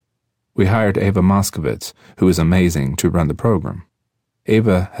We hired Ava Moskowitz, who is amazing, to run the program.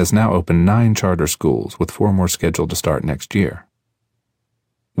 Ava has now opened 9 charter schools, with 4 more scheduled to start next year.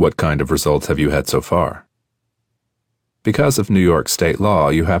 What kind of results have you had so far? Because of New York state law,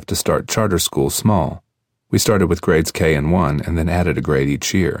 you have to start charter schools small. We started with grades K and 1 and then added a grade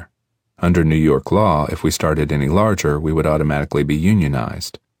each year. Under New York law, if we started any larger, we would automatically be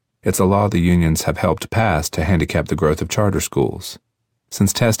unionized. It's a law the unions have helped pass to handicap the growth of charter schools.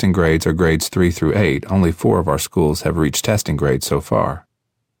 Since testing grades are grades 3 through 8, only 4 of our schools have reached testing grades so far.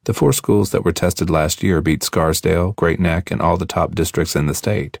 The 4 schools that were tested last year beat Scarsdale, Great Neck, and all the top districts in the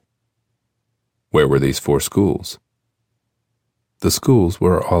state. Where were these 4 schools? The schools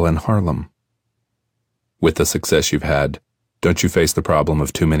were all in Harlem. With the success you've had, don't you face the problem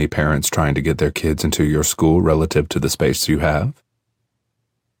of too many parents trying to get their kids into your school relative to the space you have?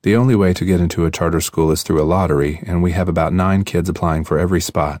 The only way to get into a charter school is through a lottery, and we have about 9 kids applying for every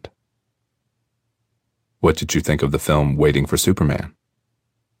spot. What did you think of the film Waiting for Superman?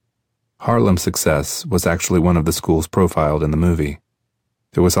 Harlem's success was actually one of the schools profiled in the movie.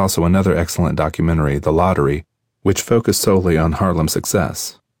 There was also another excellent documentary, The Lottery, which focused solely on Harlem's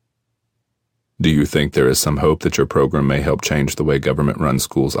success. Do you think there is some hope that your program may help change the way government-run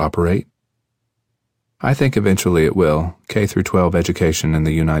schools operate? I think eventually it will. K-12 education in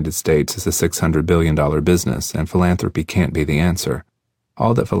the United States is a $600 billion business, and philanthropy can't be the answer.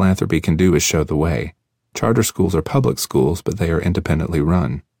 All that philanthropy can do is show the way. Charter schools are public schools, but they are independently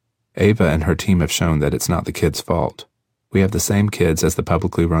run. Ava and her team have shown that it's not the kids' fault. We have the same kids as the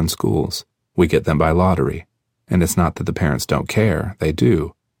publicly run schools. We get them by lottery. And it's not that the parents don't care, they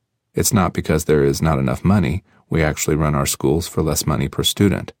do. It's not because there is not enough money. We actually run our schools for less money per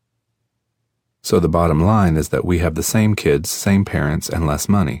student. So the bottom line is that we have the same kids, same parents, and less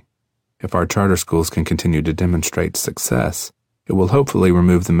money. If our charter schools can continue to demonstrate success, it will hopefully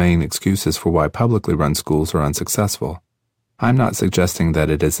remove the main excuses for why publicly run schools are unsuccessful. I'm not suggesting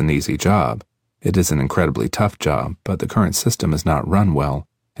that it is an easy job. It is an incredibly tough job, but the current system is not run well,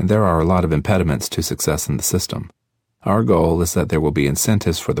 and there are a lot of impediments to success in the system. Our goal is that there will be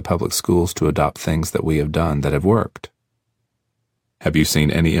incentives for the public schools to adopt things that we have done that have worked. Have you seen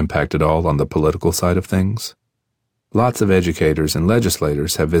any impact at all on the political side of things? Lots of educators and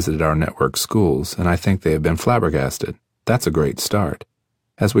legislators have visited our network schools, and I think they have been flabbergasted. That's a great start.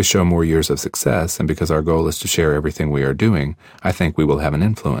 As we show more years of success, and because our goal is to share everything we are doing, I think we will have an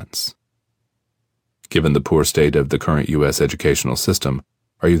influence. Given the poor state of the current U.S. educational system,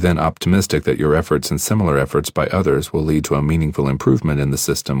 are you then optimistic that your efforts and similar efforts by others will lead to a meaningful improvement in the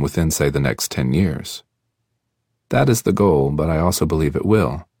system within, say, the next 10 years? That is the goal, but I also believe it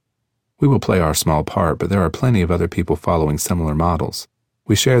will. We will play our small part, but there are plenty of other people following similar models.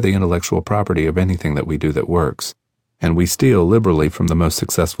 We share the intellectual property of anything that we do that works, and we steal liberally from the most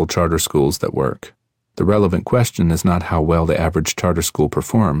successful charter schools that work. The relevant question is not how well the average charter school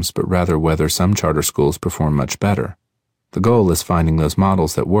performs, but rather whether some charter schools perform much better. The goal is finding those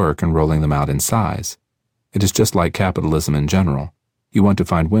models that work and rolling them out in size. It is just like capitalism in general. You want to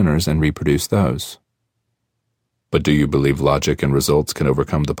find winners and reproduce those. But do you believe logic and results can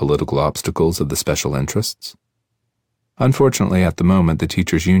overcome the political obstacles of the special interests? Unfortunately, at the moment, the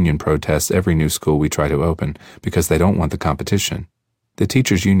teachers' union protests every new school we try to open because they don't want the competition. The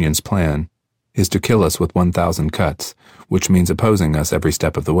teachers' union's plan is to kill us with 1,000 cuts, which means opposing us every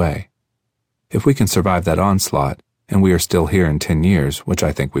step of the way. If we can survive that onslaught, and we are still here in 10 years, which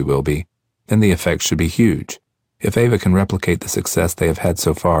I think we will be, then the effect should be huge. If Ava can replicate the success they have had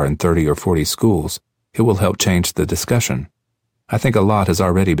so far in 30 or 40 schools, it will help change the discussion. I think a lot has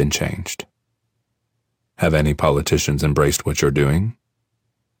already been changed. Have any politicians embraced what you're doing?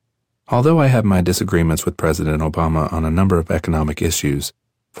 Although I have my disagreements with President Obama on a number of economic issues,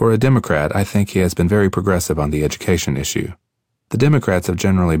 for a Democrat, I think he has been very progressive on the education issue. The Democrats have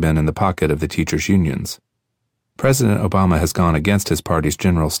generally been in the pocket of the teachers' unions. President Obama has gone against his party's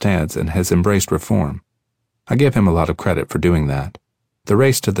general stance and has embraced reform. I give him a lot of credit for doing that. The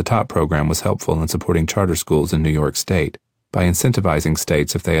Race to the Top program was helpful in supporting charter schools in New York State by incentivizing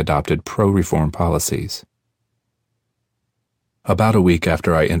states if they adopted pro-reform policies. About a week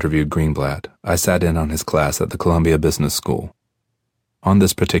after I interviewed Greenblatt, I sat in on his class at the Columbia Business School. On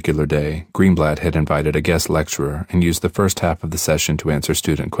this particular day, Greenblatt had invited a guest lecturer and used the first half of the session to answer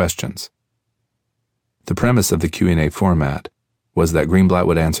student questions. The premise of the Q&A format was that Greenblatt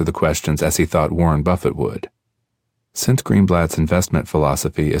would answer the questions as he thought Warren Buffett would. Since Greenblatt's investment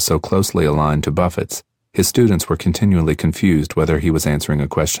philosophy is so closely aligned to Buffett's, his students were continually confused whether he was answering a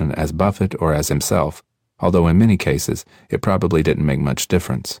question as Buffett or as himself, although in many cases it probably didn't make much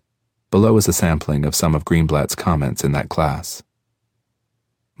difference. Below is a sampling of some of Greenblatt's comments in that class.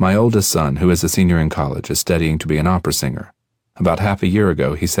 My oldest son, who is a senior in college, is studying to be an opera singer. About half a year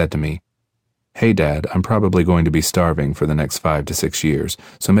ago, he said to me, "Hey, Dad, I'm probably going to be starving for the next 5 to 6 years,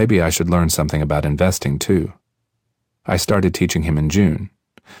 so maybe I should learn something about investing, too." I started teaching him in June.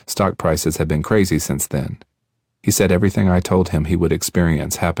 Stock prices have been crazy since then. He said everything I told him he would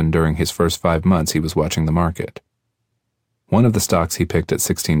experience happened during his first 5 months he was watching the market. One of the stocks he picked at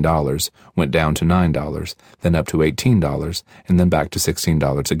 $16 went down to $9, then up to $18, and then back to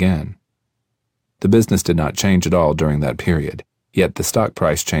 $16 again. The business did not change at all during that period, yet the stock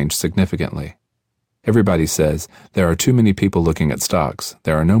price changed significantly. Everybody says, there are too many people looking at stocks,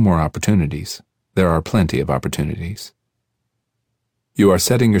 there are no more opportunities. There are plenty of opportunities. You are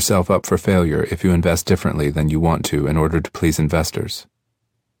setting yourself up for failure if you invest differently than you want to in order to please investors.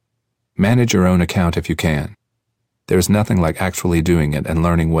 Manage your own account if you can. There is nothing like actually doing it and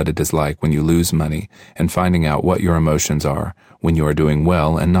learning what it is like when you lose money and finding out what your emotions are when you are doing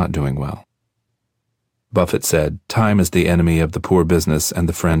well and not doing well. Buffett said, "Time is the enemy of the poor business and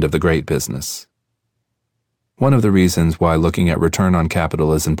the friend of the great business." One of the reasons why looking at return on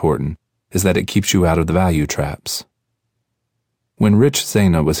capital is important is that it keeps you out of the value traps. When Rich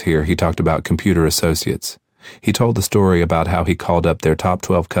Zana was here, he talked about Computer Associates. He told the story about how he called up their top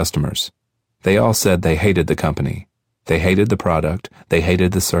 12 customers. They all said they hated the company. They hated the product, they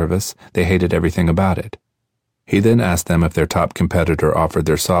hated the service, they hated everything about it. He then asked them if their top competitor offered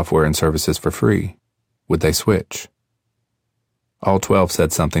their software and services for free. Would they switch? All 12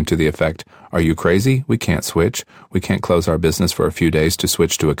 said something to the effect, "Are you crazy? We can't switch. We can't close our business for a few days to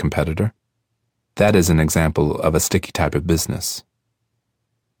switch to a competitor." That is an example of a sticky type of business.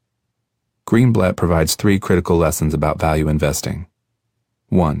 Greenblatt provides 3 critical lessons about value investing.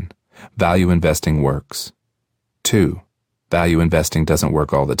 1. Value investing works. 2. Value investing doesn't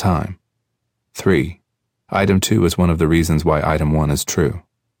work all the time. 3. Item 2 is one of the reasons why item 1 is true.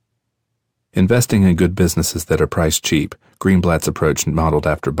 Investing in good businesses that are priced cheap, Greenblatt's approach modeled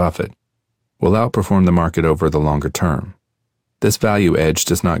after Buffett, will outperform the market over the longer term. This value edge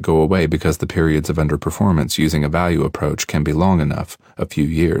does not go away because the periods of underperformance using a value approach can be long enough, a few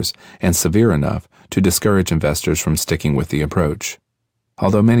years, and severe enough to discourage investors from sticking with the approach.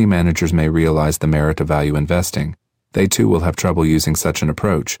 Although many managers may realize the merit of value investing, they too will have trouble using such an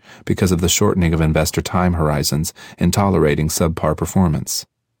approach because of the shortening of investor time horizons in tolerating subpar performance.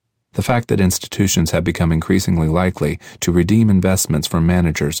 The fact that institutions have become increasingly likely to redeem investments from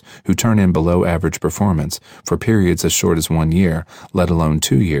managers who turn in below average performance for periods as short as 1 year, let alone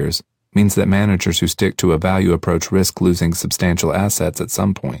 2 years, means that managers who stick to a value approach risk losing substantial assets at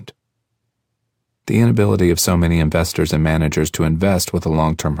some point. The inability of so many investors and managers to invest with a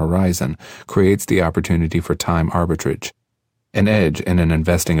long-term horizon creates the opportunity for time arbitrage, an edge in an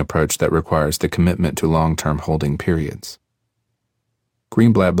investing approach that requires the commitment to long-term holding periods.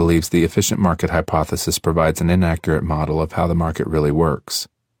 Greenblatt believes the efficient market hypothesis provides an inaccurate model of how the market really works.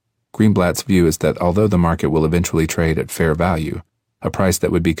 Greenblatt's view is that although the market will eventually trade at fair value, a price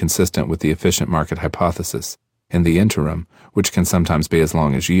that would be consistent with the efficient market hypothesis, in the interim, which can sometimes be as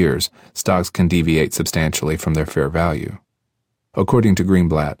long as years, stocks can deviate substantially from their fair value. According to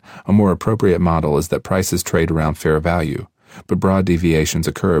Greenblatt, a more appropriate model is that prices trade around fair value, but broad deviations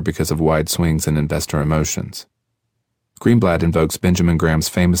occur because of wide swings in investor emotions. Greenblatt invokes Benjamin Graham's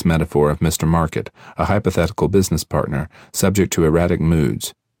famous metaphor of Mr. Market, a hypothetical business partner subject to erratic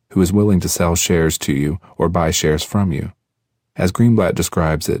moods, who is willing to sell shares to you or buy shares from you. As Greenblatt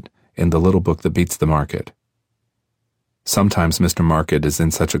describes it in The Little Book That Beats the Market, sometimes Mr. Market is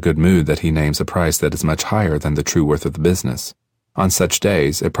in such a good mood that he names a price that is much higher than the true worth of the business. On such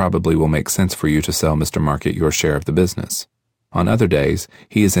days, it probably will make sense for you to sell Mr. Market your share of the business. On other days,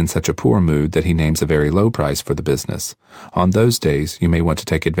 he is in such a poor mood that he names a very low price for the business. On those days, you may want to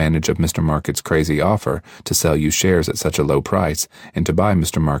take advantage of Mr. Market's crazy offer to sell you shares at such a low price and to buy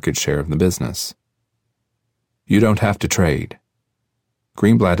Mr. Market's share of the business. You don't have to trade.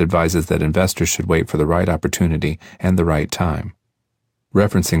 Greenblatt advises that investors should wait for the right opportunity and the right time.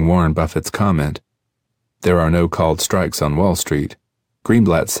 Referencing Warren Buffett's comment, "There are no called strikes on Wall Street,"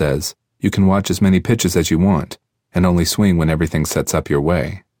 Greenblatt says, "You can watch as many pitches as you want, and only swing when everything sets up your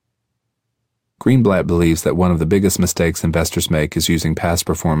way." Greenblatt believes that one of the biggest mistakes investors make is using past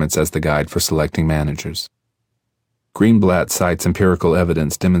performance as the guide for selecting managers. Greenblatt cites empirical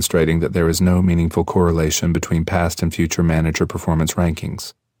evidence demonstrating that there is no meaningful correlation between past and future manager performance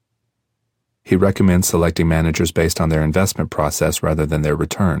rankings. He recommends selecting managers based on their investment process rather than their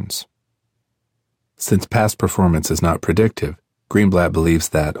returns. Since past performance is not predictive, Greenblatt believes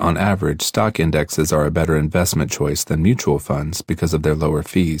that, on average, stock indexes are a better investment choice than mutual funds because of their lower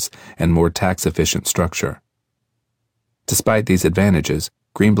fees and more tax-efficient structure. Despite these advantages,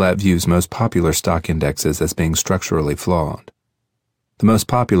 Greenblatt views most popular stock indexes as being structurally flawed. The most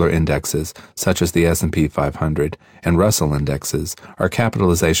popular indexes, such as the S&P 500 and Russell indexes, are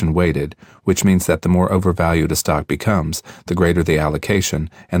capitalization weighted, which means that the more overvalued a stock becomes, the greater the allocation,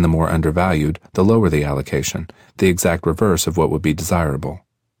 and the more undervalued, the lower the allocation, the exact reverse of what would be desirable.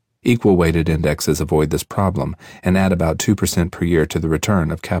 Equal weighted indexes avoid this problem and add about 2% per year to the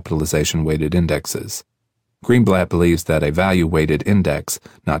return of capitalization weighted indexes. Greenblatt believes that a value-weighted index,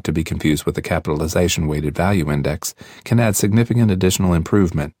 not to be confused with a capitalization-weighted value index, can add significant additional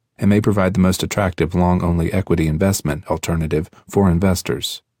improvement and may provide the most attractive long-only equity investment alternative for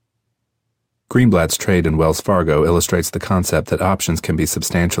investors. Greenblatt's trade in Wells Fargo illustrates the concept that options can be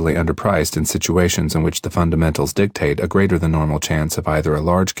substantially underpriced in situations in which the fundamentals dictate a greater than normal chance of either a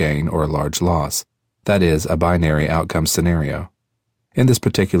large gain or a large loss, that is, a binary outcome scenario. In this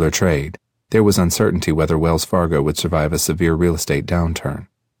particular trade, there was uncertainty whether Wells Fargo would survive a severe real estate downturn.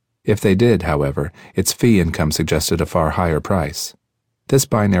 If they did, however, its fee income suggested a far higher price. This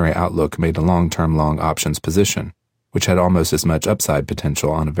binary outlook made a long-term long options position, which had almost as much upside potential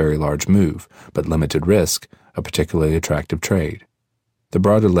on a very large move, but limited risk, a particularly attractive trade. The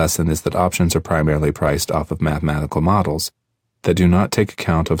broader lesson is that options are primarily priced off of mathematical models that do not take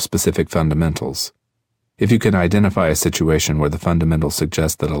account of specific fundamentals. If you can identify a situation where the fundamentals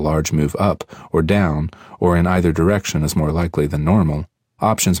suggest that a large move up or down or in either direction is more likely than normal,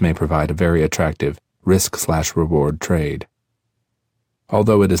 options may provide a very attractive risk/reward trade.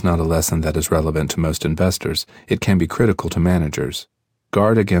 Although it is not a lesson that is relevant to most investors, it can be critical to managers.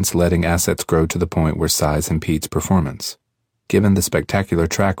 Guard against letting assets grow to the point where size impedes performance. Given the spectacular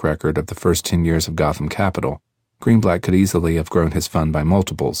track record of the first 10 years of Gotham Capital, Greenblatt could easily have grown his fund by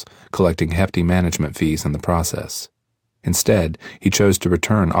multiples, collecting hefty management fees in the process. Instead, he chose to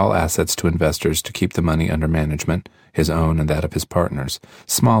return all assets to investors to keep the money under management, his own and that of his partners,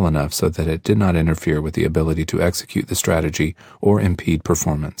 small enough so that it did not interfere with the ability to execute the strategy or impede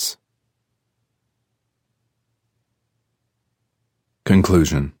performance.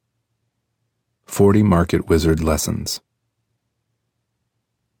 Conclusion: 40 Market Wizard Lessons.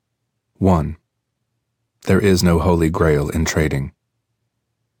 1. There is no holy grail in trading.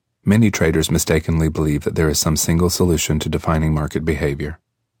 Many traders mistakenly believe that there is some single solution to defining market behavior.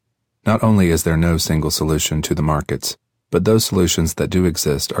 Not only is there no single solution to the markets, but those solutions that do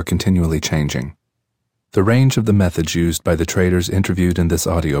exist are continually changing. The range of the methods used by the traders interviewed in this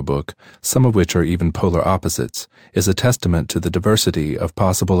audiobook, some of which are even polar opposites, is a testament to the diversity of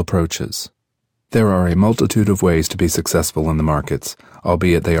possible approaches. There are a multitude of ways to be successful in the markets,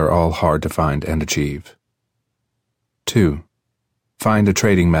 albeit they are all hard to find and achieve. 2. Find a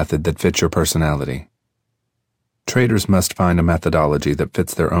trading method that fits your personality. Traders must find a methodology that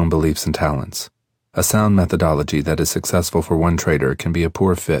fits their own beliefs and talents. A sound methodology that is successful for one trader can be a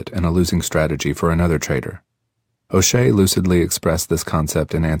poor fit and a losing strategy for another trader. O'Shea lucidly expressed this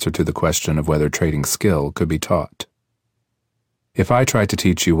concept in answer to the question of whether trading skill could be taught. If I try to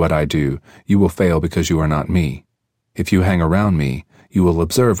teach you what I do, you will fail because you are not me. If you hang around me, you will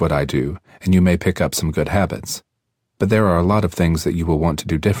observe what I do, and you may pick up some good habits. But there are a lot of things that you will want to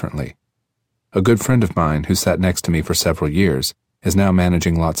do differently. A good friend of mine who sat next to me for several years is now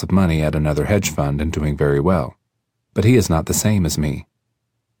managing lots of money at another hedge fund and doing very well. But he is not the same as me.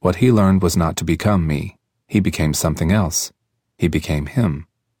 What he learned was not to become me. He became something else. He became him.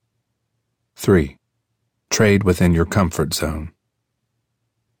 3. Trade within your comfort zone.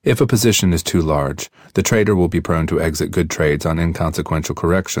 If a position is too large, the trader will be prone to exit good trades on inconsequential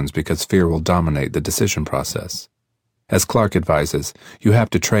corrections because fear will dominate the decision process. As Clark advises, you have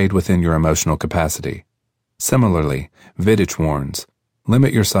to trade within your emotional capacity. Similarly, Vidic warns,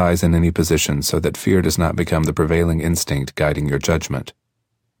 limit your size in any position so that fear does not become the prevailing instinct guiding your judgment.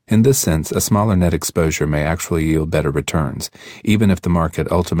 In this sense, a smaller net exposure may actually yield better returns, even if the market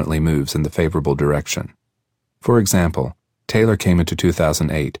ultimately moves in the favorable direction. For example, Taylor came into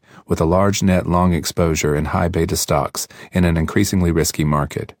 2008 with a large net long exposure in high beta stocks in an increasingly risky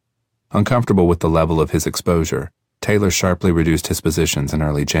market. Uncomfortable with the level of his exposure, Taylor sharply reduced his positions in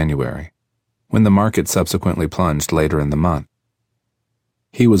early January. When the market subsequently plunged later in the month,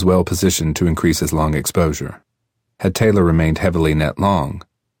 he was well positioned to increase his long exposure. Had Taylor remained heavily net long,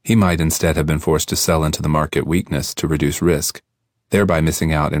 he might instead have been forced to sell into the market weakness to reduce risk, thereby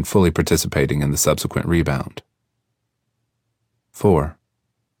missing out and fully participating in the subsequent rebound. 4.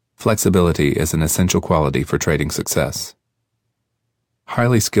 Flexibility is an essential quality for trading success.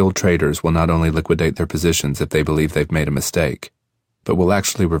 Highly skilled traders will not only liquidate their positions if they believe they've made a mistake, but will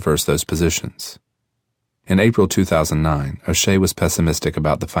actually reverse those positions. In April 2009, O'Shea was pessimistic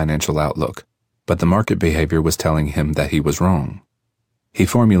about the financial outlook, but the market behavior was telling him that he was wrong. He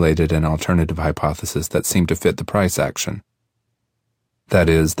formulated an alternative hypothesis that seemed to fit the price action. That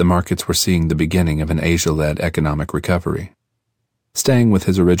is, the markets were seeing the beginning of an Asia-led economic recovery. Staying with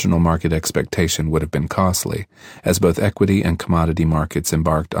his original market expectation would have been costly, as both equity and commodity markets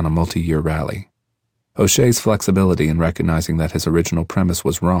embarked on a multi-year rally. O'Shea's flexibility in recognizing that his original premise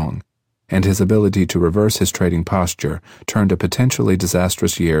was wrong, and his ability to reverse his trading posture turned a potentially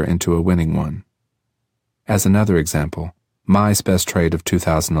disastrous year into a winning one. As another example, Mai's best trade of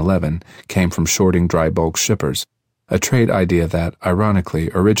 2011 came from shorting dry bulk shippers, a trade idea that, ironically,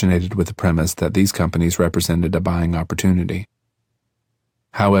 originated with the premise that these companies represented a buying opportunity.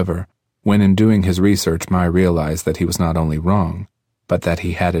 However, when in doing his research Mai realized that he was not only wrong, but that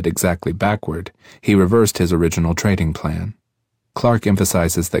he had it exactly backward, he reversed his original trading plan. Clark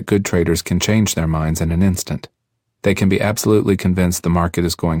emphasizes that good traders can change their minds in an instant. They can be absolutely convinced the market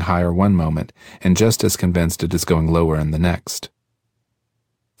is going higher one moment and just as convinced it is going lower in the next.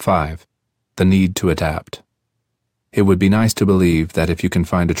 5. The need to adapt. It would be nice to believe that if you can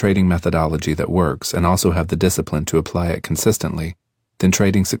find a trading methodology that works and also have the discipline to apply it consistently, then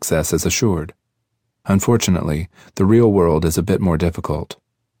trading success is assured. Unfortunately, the real world is a bit more difficult.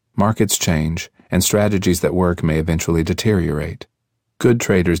 Markets change, and strategies that work may eventually deteriorate. Good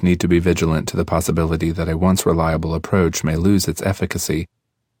traders need to be vigilant to the possibility that a once reliable approach may lose its efficacy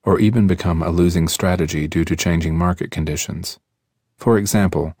or even become a losing strategy due to changing market conditions. For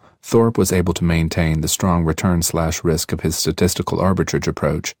example, Thorp was able to maintain the strong return/risk of his statistical arbitrage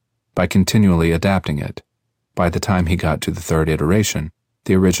approach by continually adapting it. By the time he got to the third iteration,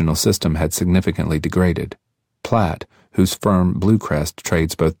 the original system had significantly degraded. Platt, whose firm Bluecrest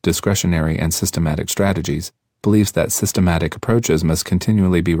trades both discretionary and systematic strategies, believes that systematic approaches must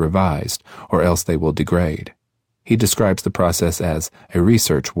continually be revised, or else they will degrade. He describes the process as a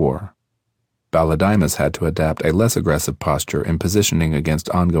research war. Baladimas had to adapt a less aggressive posture in positioning against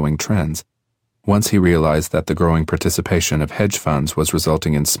ongoing trends, once he realized that the growing participation of hedge funds was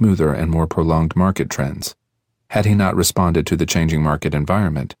resulting in smoother and more prolonged market trends. Had he not responded to the changing market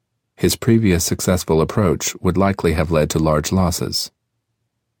environment, his previous successful approach would likely have led to large losses.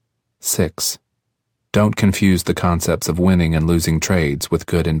 6. Don't confuse the concepts of winning and losing trades with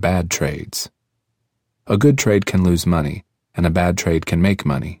good and bad trades. A good trade can lose money, and a bad trade can make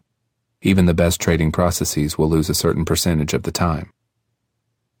money. Even the best trading processes will lose a certain percentage of the time.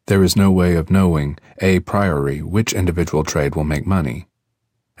 There is no way of knowing a priori which individual trade will make money.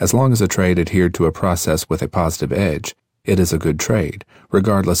 As long as a trade adhered to a process with a positive edge, it is a good trade,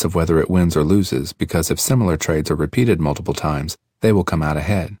 regardless of whether it wins or loses, because if similar trades are repeated multiple times, they will come out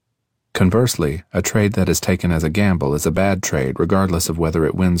ahead. Conversely, a trade that is taken as a gamble is a bad trade regardless of whether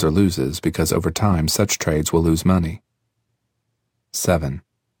it wins or loses, because over time such trades will lose money. 7.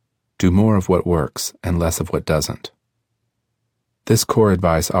 Do more of what works and less of what doesn't. This core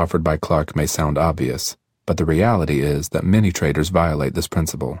advice offered by Clark may sound obvious, but the reality is that many traders violate this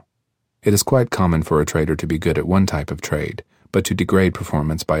principle. It is quite common for a trader to be good at one type of trade, but to degrade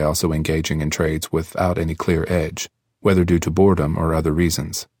performance by also engaging in trades without any clear edge, whether due to boredom or other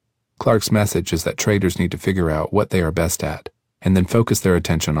reasons. Clark's message is that traders need to figure out what they are best at, and then focus their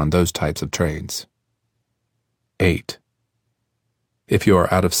attention on those types of trades. 8. If you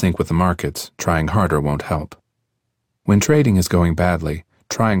are out of sync with the markets, trying harder won't help. When trading is going badly,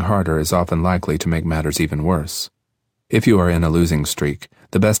 trying harder is often likely to make matters even worse. If you are in a losing streak,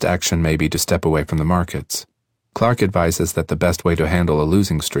 the best action may be to step away from the markets. Clark advises that the best way to handle a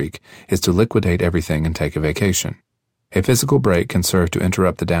losing streak is to liquidate everything and take a vacation. A physical break can serve to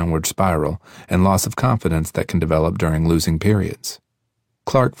interrupt the downward spiral and loss of confidence that can develop during losing periods.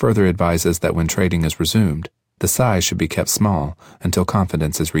 Clark further advises that when trading is resumed, the size should be kept small until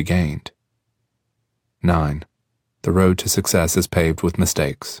confidence is regained. 9. The road to success is paved with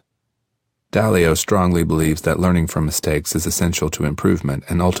mistakes. Dalio strongly believes that learning from mistakes is essential to improvement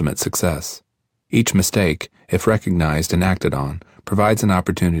and ultimate success. Each mistake, if recognized and acted on, provides an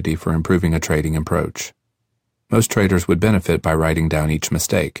opportunity for improving a trading approach. Most traders would benefit by writing down each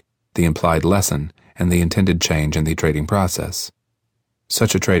mistake, the implied lesson, and the intended change in the trading process.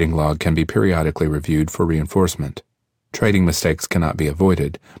 Such a trading log can be periodically reviewed for reinforcement. Trading mistakes cannot be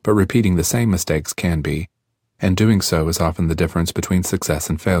avoided, but repeating the same mistakes can be, and doing so is often the difference between success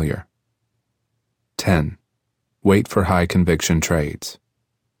and failure. 10. Wait for high conviction trades.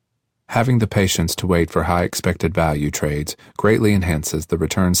 Having the patience to wait for high expected value trades greatly enhances the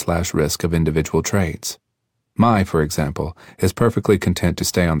return/risk of individual trades. Mai, for example, is perfectly content to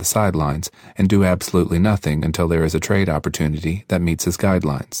stay on the sidelines and do absolutely nothing until there is a trade opportunity that meets his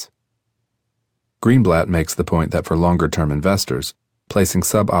guidelines. Greenblatt makes the point that for longer-term investors, Placing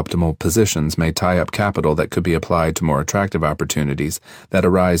suboptimal positions may tie up capital that could be applied to more attractive opportunities that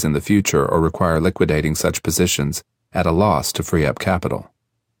arise in the future or require liquidating such positions at a loss to free up capital.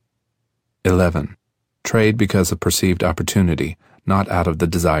 11. Trade because of perceived opportunity, not out of the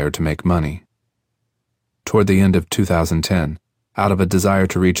desire to make money. Toward the end of 2010, out of a desire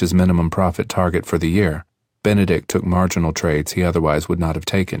to reach his minimum profit target for the year, Benedict took marginal trades he otherwise would not have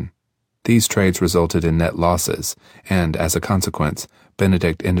taken. These trades resulted in net losses, and, as a consequence,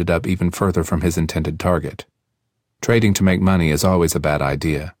 Benedict ended up even further from his intended target. Trading to make money is always a bad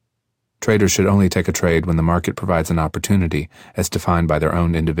idea. Traders should only take a trade when the market provides an opportunity as defined by their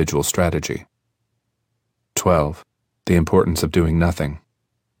own individual strategy. 12. The importance of doing nothing.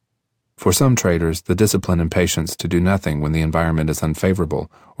 For some traders, the discipline and patience to do nothing when the environment is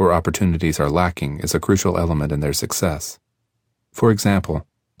unfavorable or opportunities are lacking is a crucial element in their success. For example,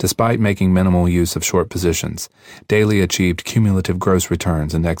 despite making minimal use of short positions, Dalio achieved cumulative gross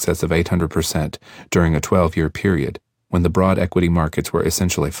returns in excess of 800% during a 12-year period when the broad equity markets were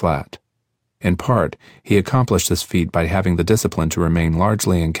essentially flat. In part, he accomplished this feat by having the discipline to remain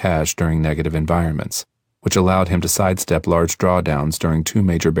largely in cash during negative environments, which allowed him to sidestep large drawdowns during 2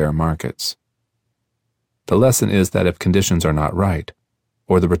 major bear markets. The lesson is that if conditions are not right,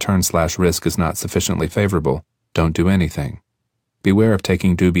 or the return/risk is not sufficiently favorable, don't do anything. Beware of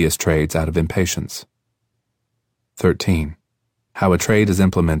taking dubious trades out of impatience. 13. How a trade is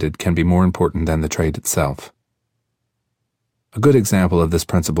implemented can be more important than the trade itself. A good example of this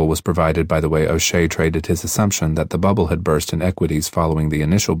principle was provided by the way O'Shea traded his assumption that the bubble had burst in equities following the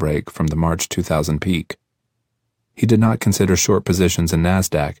initial break from the March 2000 peak. He did not consider short positions in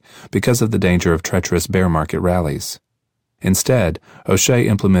NASDAQ because of the danger of treacherous bear market rallies. Instead, O'Shea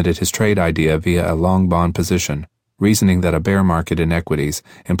implemented his trade idea via a long bond position, reasoning that a bear market in equities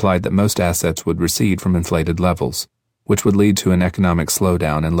implied that most assets would recede from inflated levels, which would lead to an economic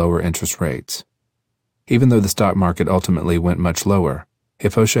slowdown and lower interest rates. Even though the stock market ultimately went much lower,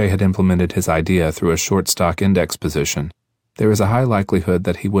 if O'Shea had implemented his idea through a short stock index position, there is a high likelihood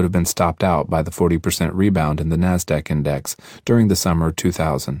that he would have been stopped out by the 40% rebound in the NASDAQ index during the summer of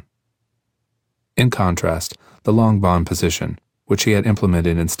 2000. In contrast, the long bond position, which he had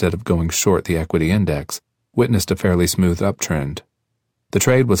implemented instead of going short the equity index, witnessed a fairly smooth uptrend. The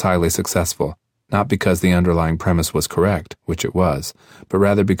trade was highly successful, not because the underlying premise was correct, which it was, but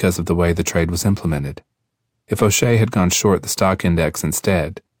rather because of the way the trade was implemented. If O'Shea had gone short the stock index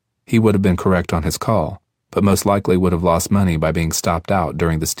instead, he would have been correct on his call, but most likely would have lost money by being stopped out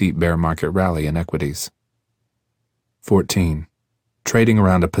during the steep bear market rally in equities. 14. Trading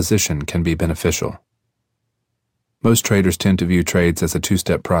around a position can be beneficial. Most traders tend to view trades as a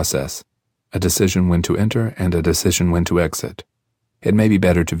 2-step process, a decision when to enter and a decision when to exit. It may be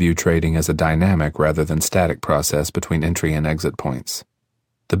better to view trading as a dynamic rather than static process between entry and exit points.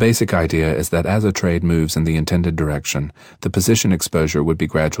 The basic idea is that as a trade moves in the intended direction, the position exposure would be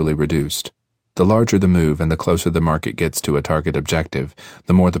gradually reduced. The larger the move and the closer the market gets to a target objective,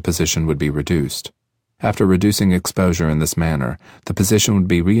 the more the position would be reduced. After reducing exposure in this manner, the position would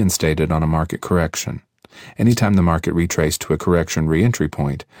be reinstated on a market correction. Anytime the market retraced to a correction re-entry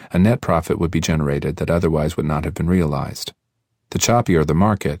point, a net profit would be generated that otherwise would not have been realized. The choppier the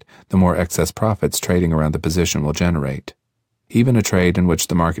market, the more excess profits trading around the position will generate. Even a trade in which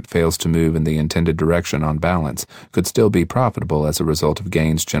the market fails to move in the intended direction on balance could still be profitable as a result of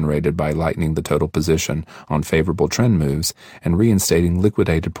gains generated by lightening the total position on favorable trend moves and reinstating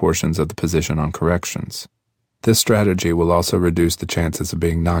liquidated portions of the position on corrections. This strategy will also reduce the chances of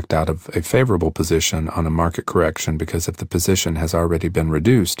being knocked out of a favorable position on a market correction because if the position has already been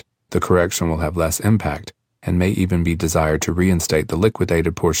reduced, the correction will have less impact and may even be desired to reinstate the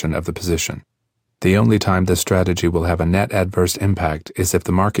liquidated portion of the position. The only time this strategy will have a net adverse impact is if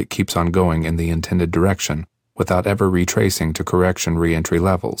the market keeps on going in the intended direction without ever retracing to correction re-entry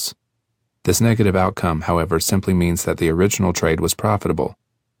levels. This negative outcome, however, simply means that the original trade was profitable,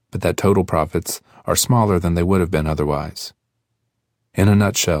 but that total profits are smaller than they would have been otherwise. In a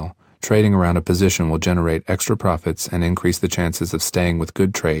nutshell, trading around a position will generate extra profits and increase the chances of staying with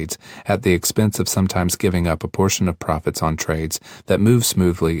good trades at the expense of sometimes giving up a portion of profits on trades that move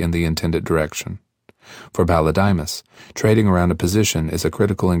smoothly in the intended direction. For Baladimus, trading around a position is a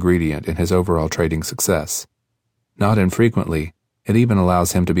critical ingredient in his overall trading success. Not infrequently, it even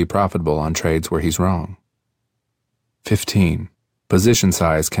allows him to be profitable on trades where he's wrong. 15. Position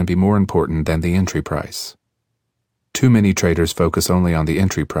size can be more important than the entry price. Too many traders focus only on the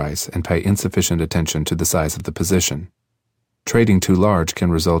entry price and pay insufficient attention to the size of the position. Trading too large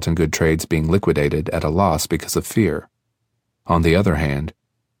can result in good trades being liquidated at a loss because of fear. On the other hand,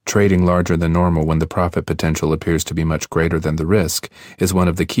 Trading larger than normal when the profit potential appears to be much greater than the risk is one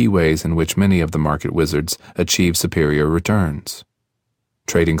of the key ways in which many of the market wizards achieve superior returns.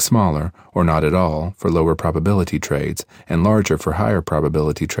 Trading smaller, or not at all, for lower probability trades and larger for higher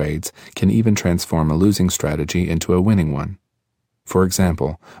probability trades can even transform a losing strategy into a winning one. For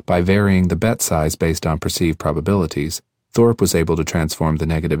example, by varying the bet size based on perceived probabilities, Thorp was able to transform the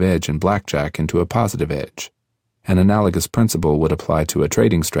negative edge in blackjack into a positive edge. An analogous principle would apply to a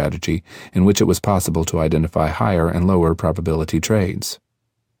trading strategy in which it was possible to identify higher and lower probability trades.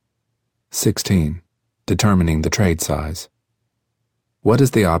 16. Determining the trade size. What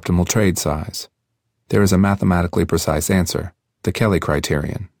is the optimal trade size? There is a mathematically precise answer. The Kelly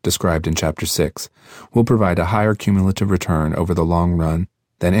criterion, described in Chapter 6, will provide a higher cumulative return over the long run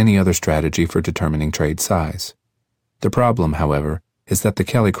than any other strategy for determining trade size. The problem, however, is that the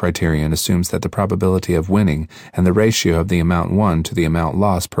Kelly criterion assumes that the probability of winning and the ratio of the amount won to the amount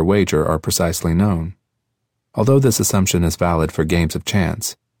lost per wager are precisely known. Although this assumption is valid for games of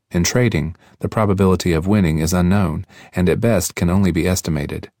chance, in trading, the probability of winning is unknown and at best can only be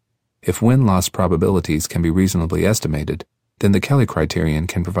estimated. If win-loss probabilities can be reasonably estimated, then the Kelly criterion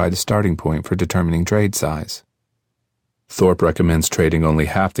can provide a starting point for determining trade size. Thorp recommends trading only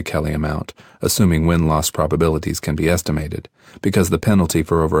half the Kelly amount, assuming win-loss probabilities can be estimated, because the penalty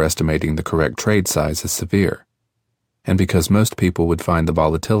for overestimating the correct trade size is severe, and because most people would find the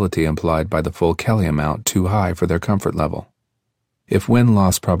volatility implied by the full Kelly amount too high for their comfort level. If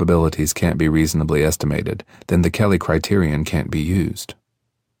win-loss probabilities can't be reasonably estimated, then the Kelly criterion can't be used.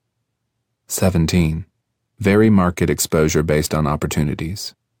 17. Vary market exposure based on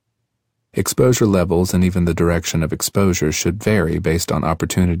opportunities. Exposure levels and even the direction of exposure should vary based on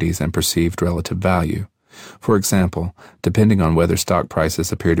opportunities and perceived relative value. For example, depending on whether stock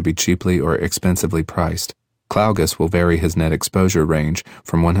prices appear to be cheaply or expensively priced, Klaugus will vary his net exposure range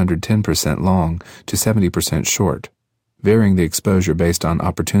from 110% long to 70% short. Varying the exposure based on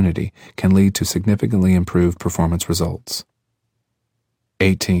opportunity can lead to significantly improved performance results.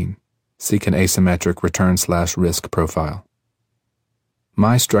 18. Seek an asymmetric return/risk profile.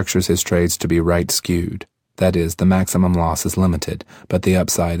 Mai structures his trades to be right-skewed. That is, the maximum loss is limited, but the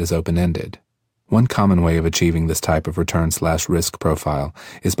upside is open-ended. One common way of achieving this type of return/risk profile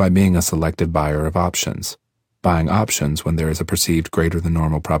is by being a selective buyer of options, buying options when there is a perceived greater than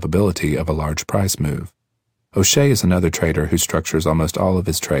normal probability of a large price move. O'Shea is another trader who structures almost all of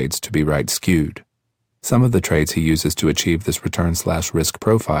his trades to be right-skewed. Some of the trades he uses to achieve this return/risk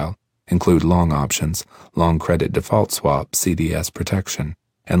profile include long options, long credit default swap CDS protection,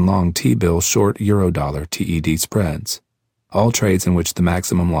 and long T-bill short Eurodollar TED spreads, all trades in which the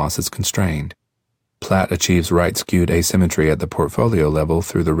maximum loss is constrained. Platt achieves right-skewed asymmetry at the portfolio level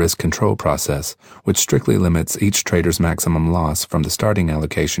through the risk control process, which strictly limits each trader's maximum loss from the starting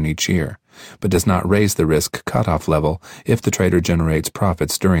allocation each year, but does not raise the risk cutoff level if the trader generates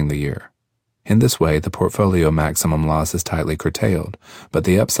profits during the year. In this way, the portfolio maximum loss is tightly curtailed, but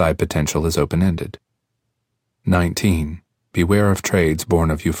the upside potential is open-ended. 19. Beware of trades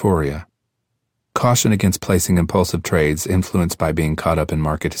born of euphoria. Caution against placing impulsive trades influenced by being caught up in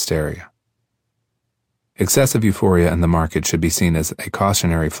market hysteria. Excessive euphoria in the market should be seen as a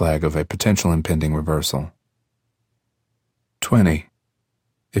cautionary flag of a potential impending reversal. 20.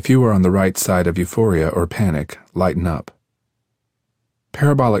 If you are on the right side of euphoria or panic, lighten up.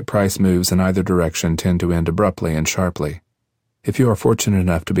 Parabolic price moves in either direction tend to end abruptly and sharply. If you are fortunate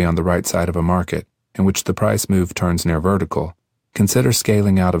enough to be on the right side of a market, in which the price move turns near vertical, consider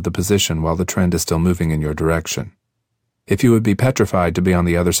scaling out of the position while the trend is still moving in your direction. If you would be petrified to be on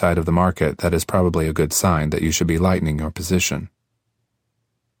the other side of the market, that is probably a good sign that you should be lightening your position.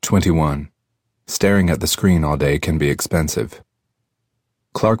 21. Staring at the screen all day can be expensive.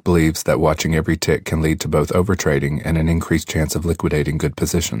 Clark believes that watching every tick can lead to both overtrading and an increased chance of liquidating good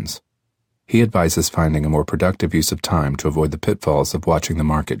positions. He advises finding a more productive use of time to avoid the pitfalls of watching the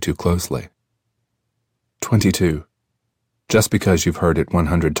market too closely. 22. Just because you've heard it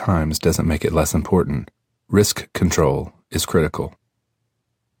 100 times doesn't make it less important. Risk control is critical.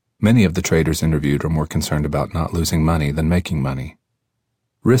 Many of the traders interviewed are more concerned about not losing money than making money.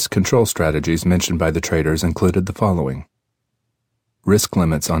 Risk control strategies mentioned by the traders included the following. Risk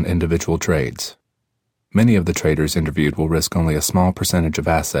limits on individual trades. Many of the traders interviewed will risk only a small percentage of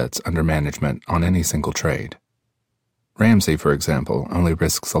assets under management on any single trade. Ramsey, for example, only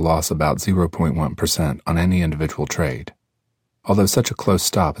risks a loss about 0.1% on any individual trade, although such a close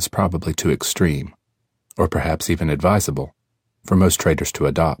stop is probably too extreme, or perhaps even advisable, for most traders to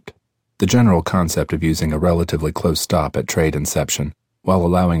adopt. The general concept of using a relatively close stop at trade inception while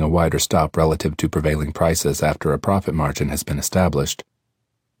allowing a wider stop relative to prevailing prices after a profit margin has been established,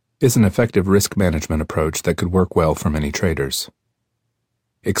 is an effective risk management approach that could work well for many traders.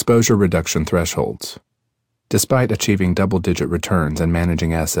 Exposure reduction thresholds. Despite achieving double-digit returns and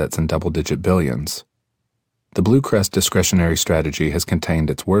managing assets in double-digit billions, the Blue Crest discretionary strategy has contained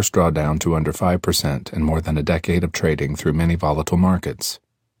its worst drawdown to under 5% in more than a decade of trading through many volatile markets.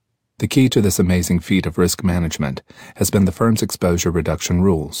 The key to this amazing feat of risk management has been the firm's exposure reduction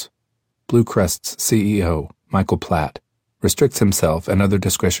rules. Blue Crest's CEO, Michael Platt, restricts himself and other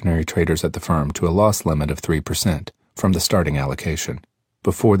discretionary traders at the firm to a loss limit of 3% from the starting allocation,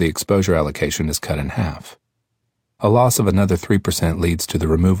 before the exposure allocation is cut in half. A loss of another 3% leads to the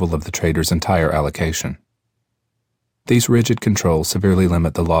removal of the trader's entire allocation. These rigid controls severely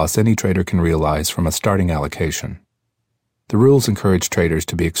limit the loss any trader can realize from a starting allocation. The rules encourage traders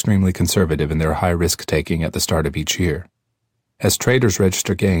to be extremely conservative in their high risk-taking at the start of each year. As traders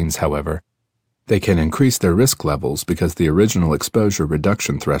register gains, however, they can increase their risk levels because the original exposure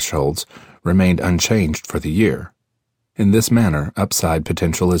reduction thresholds remained unchanged for the year. In this manner, upside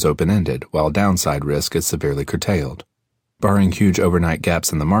potential is open-ended, while downside risk is severely curtailed. Barring huge overnight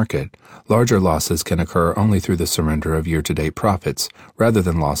gaps in the market, larger losses can occur only through the surrender of year-to-date profits rather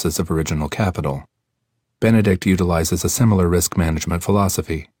than losses of original capital. Benedict utilizes a similar risk management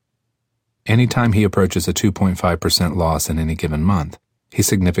philosophy. Anytime he approaches a 2.5% loss in any given month, he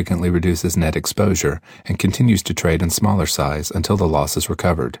significantly reduces net exposure and continues to trade in smaller size until the loss is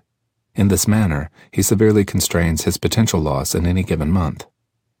recovered. In this manner, he severely constrains his potential loss in any given month.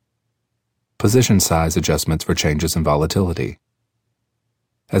 Position size adjustments for changes in volatility.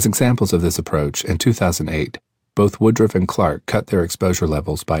 As examples of this approach, in 2008, both Woodruff and Clark cut their exposure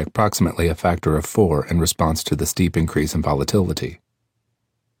levels by approximately a factor of 4 in response to the steep increase in volatility.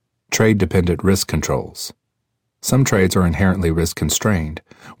 Trade-dependent risk controls. Some trades are inherently risk-constrained,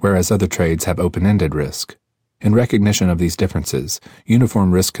 whereas other trades have open-ended risk. In recognition of these differences,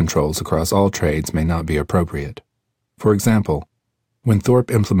 uniform risk controls across all trades may not be appropriate. For example, when Thorp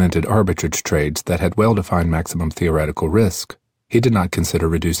implemented arbitrage trades that had well-defined maximum theoretical risk, he did not consider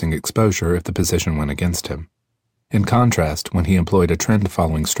reducing exposure if the position went against him. In contrast, when he employed a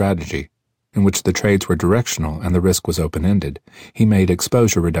trend-following strategy, in which the trades were directional and the risk was open-ended, he made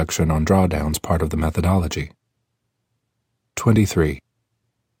exposure reduction on drawdowns part of the methodology. 23.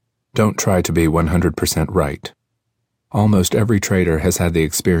 Don't try to be 100% right. Almost every trader has had the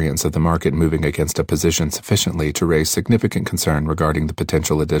experience of the market moving against a position sufficiently to raise significant concern regarding the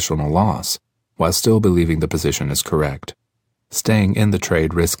potential additional loss, while still believing the position is correct. Staying in the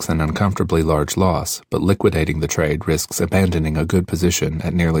trade risks an uncomfortably large loss, but liquidating the trade risks abandoning a good position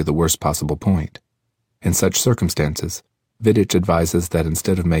at nearly the worst possible point. In such circumstances, Vidic advises that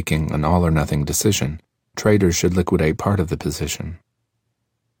instead of making an all-or-nothing decision, traders should liquidate part of the position.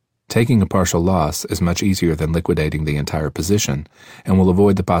 Taking a partial loss is much easier than liquidating the entire position and will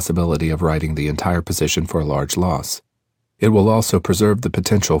avoid the possibility of writing the entire position for a large loss. It will also preserve the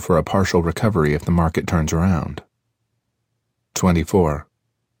potential for a partial recovery if the market turns around. 24.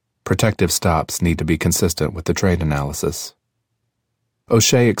 Protective stops need to be consistent with the trade analysis.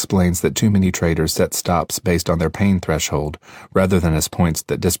 O'Shea explains that too many traders set stops based on their pain threshold rather than as points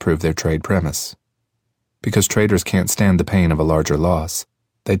that disprove their trade premise. Because traders can't stand the pain of a larger loss,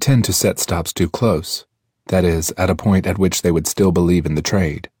 they tend to set stops too close, that is, at a point at which they would still believe in the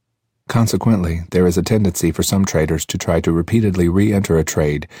trade. Consequently, there is a tendency for some traders to try to repeatedly re-enter a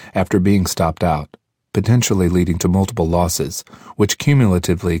trade after being stopped out, potentially leading to multiple losses, which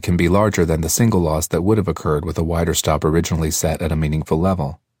cumulatively can be larger than the single loss that would have occurred with a wider stop originally set at a meaningful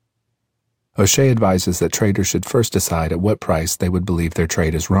level. O'Shea advises that traders should first decide at what price they would believe their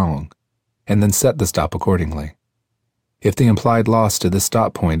trade is wrong, and then set the stop accordingly. If the implied loss to this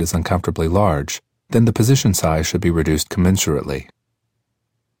stop point is uncomfortably large, then the position size should be reduced commensurately.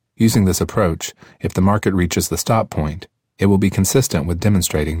 Using this approach, if the market reaches the stop point, it will be consistent with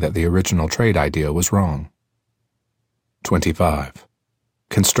demonstrating that the original trade idea was wrong. 25.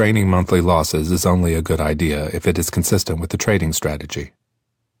 Constraining monthly losses is only a good idea if it is consistent with the trading strategy.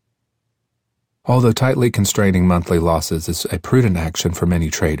 Although tightly constraining monthly losses is a prudent action for many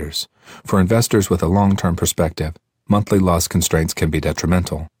traders, for investors with a long-term perspective, monthly loss constraints can be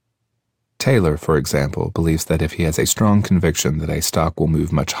detrimental. Taylor, for example, believes that if he has a strong conviction that a stock will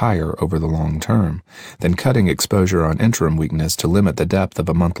move much higher over the long term, then cutting exposure on interim weakness to limit the depth of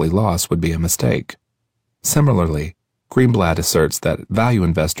a monthly loss would be a mistake. Similarly, Greenblatt asserts that value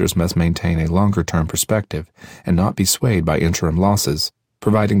investors must maintain a longer-term perspective and not be swayed by interim losses,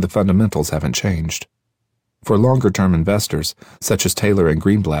 providing the fundamentals haven't changed. For longer-term investors, such as Taylor and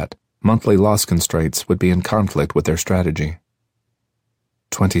Greenblatt, monthly loss constraints would be in conflict with their strategy.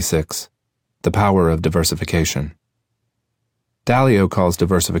 26. The power of diversification. Dalio calls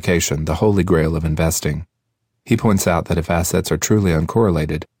diversification the holy grail of investing. He points out that if assets are truly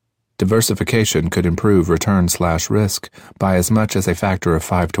uncorrelated, diversification could improve return/risk by as much as a factor of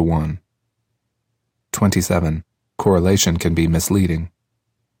 5 to 1. 27. Correlation can be misleading.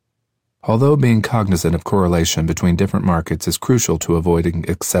 Although being cognizant of correlation between different markets is crucial to avoiding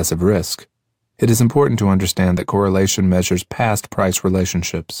excessive risk, it is important to understand that correlation measures past price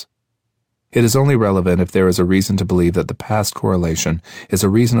relationships. It is only relevant if there is a reason to believe that the past correlation is a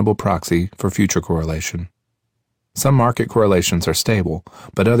reasonable proxy for future correlation. Some market correlations are stable,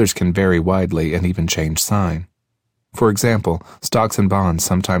 but others can vary widely and even change sign. For example, stocks and bonds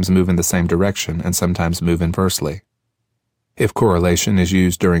sometimes move in the same direction and sometimes move inversely. If correlation is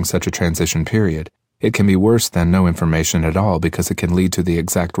used during such a transition period, it can be worse than no information at all because it can lead to the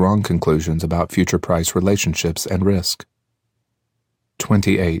exact wrong conclusions about future price relationships and risk.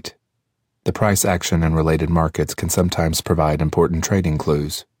 28. The price action and related markets can sometimes provide important trading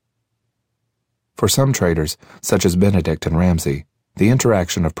clues. For some traders, such as Benedict and Ramsey, the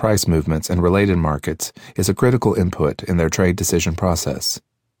interaction of price movements and related markets is a critical input in their trade decision process.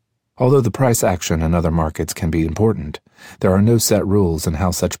 Although the price action and other markets can be important, there are no set rules in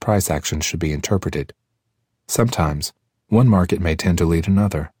how such price actions should be interpreted. Sometimes, one market may tend to lead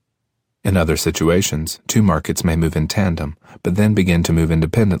another. In other situations, two markets may move in tandem, but then begin to move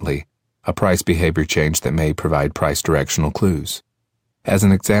independently, a price behavior change that may provide price directional clues. As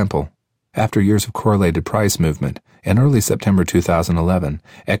an example, after years of correlated price movement, in early September 2011,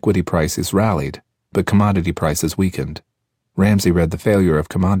 equity prices rallied, but commodity prices weakened. Ramsey read the failure of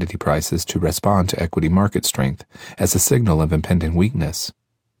commodity prices to respond to equity market strength as a signal of impending weakness.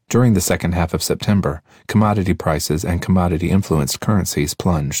 During the second half of September, commodity prices and commodity-influenced currencies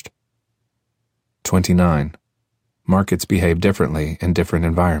plunged. 29. Markets behave differently in different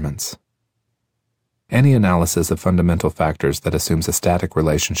environments. Any analysis of fundamental factors that assumes a static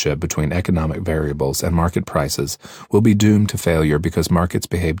relationship between economic variables and market prices will be doomed to failure because markets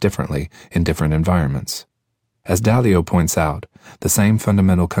behave differently in different environments. As Dalio points out, the same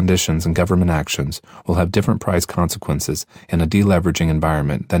fundamental conditions and government actions will have different price consequences in a deleveraging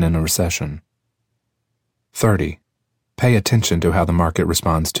environment than in a recession. 30. Pay attention to how the market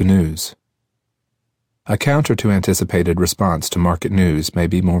responds to news. A counter to anticipated response to market news may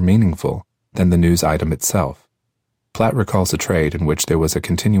be more meaningful than the news item itself. Platt recalls a trade in which there was a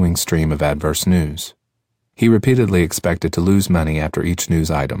continuing stream of adverse news. He repeatedly expected to lose money after each news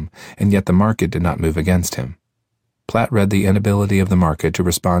item, and yet the market did not move against him. Platt read the inability of the market to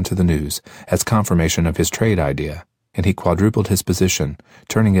respond to the news as confirmation of his trade idea, and he quadrupled his position,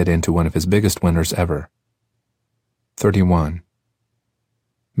 turning it into one of his biggest winners ever. 31.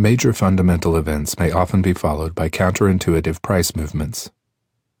 Major fundamental events may often be followed by counterintuitive price movements.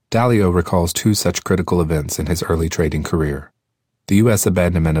 Dalio recalls two such critical events in his early trading career. The U.S.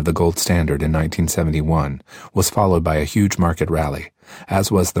 abandonment of the gold standard in 1971 was followed by a huge market rally,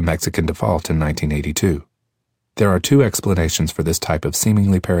 as was the Mexican default in 1982. There are two explanations for this type of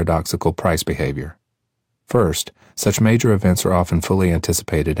seemingly paradoxical price behavior. First, such major events are often fully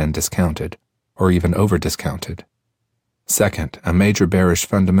anticipated and discounted, or even over-discounted. Second, a major bearish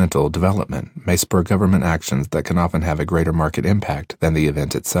fundamental development may spur government actions that can often have a greater market impact than the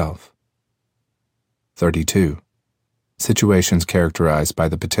event itself. 32. Situations characterized by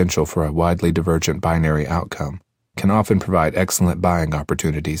the potential for a widely divergent binary outcome can often provide excellent buying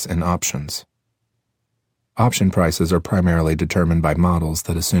opportunities in options. Option prices are primarily determined by models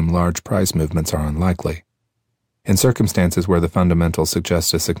that assume large price movements are unlikely. In circumstances where the fundamentals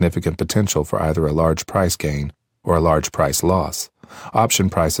suggest a significant potential for either a large price gain or a large price loss, option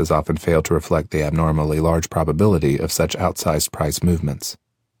prices often fail to reflect the abnormally large probability of such outsized price movements.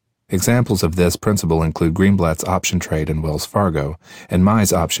 Examples of this principle include Greenblatt's option trade in Wells Fargo and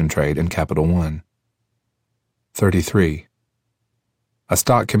Mai's option trade in Capital One. 33. A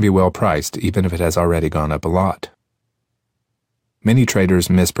stock can be well priced even if it has already gone up a lot. Many traders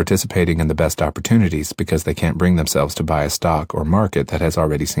miss participating in the best opportunities because they can't bring themselves to buy a stock or market that has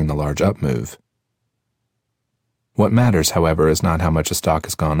already seen a large up move. What matters, however, is not how much a stock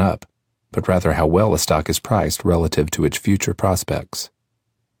has gone up, but rather how well a stock is priced relative to its future prospects.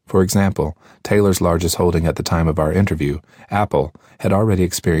 For example, Taylor's largest holding at the time of our interview, Apple, had already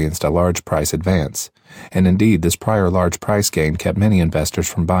experienced a large price advance, and indeed this prior large price gain kept many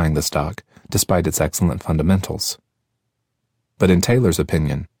investors from buying the stock, despite its excellent fundamentals. But in Taylor's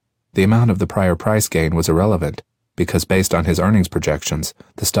opinion, the amount of the prior price gain was irrelevant because based on his earnings projections,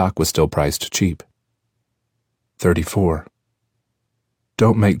 the stock was still priced cheap. 34.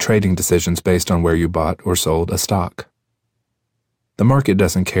 Don't make trading decisions based on where you bought or sold a stock. The market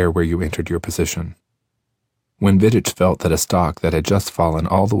doesn't care where you entered your position. When Vidich felt that a stock that had just fallen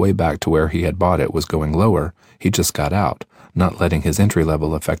all the way back to where he had bought it was going lower, he just got out, not letting his entry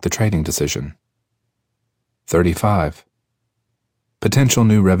level affect the trading decision. 35. Potential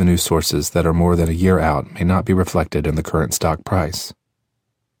new revenue sources that are more than a year out may not be reflected in the current stock price.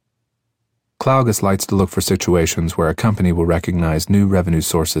 Klaugus likes to look for situations where a company will recognize new revenue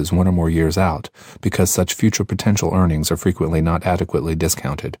sources 1 or more years out because such future potential earnings are frequently not adequately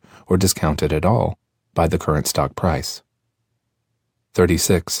discounted, or discounted at all, by the current stock price.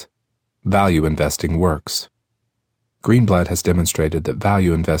 36. Value investing works. Greenblatt has demonstrated that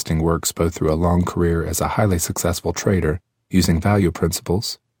value investing works both through a long career as a highly successful trader using value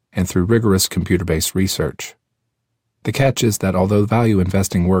principles and through rigorous computer-based research. The catch is that although value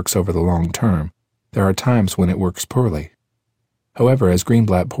investing works over the long term, there are times when it works poorly. However, as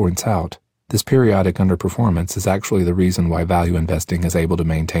Greenblatt points out, this periodic underperformance is actually the reason why value investing is able to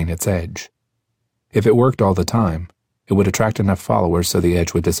maintain its edge. If it worked all the time, it would attract enough followers so the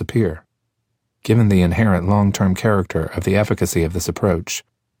edge would disappear. Given the inherent long-term character of the efficacy of this approach,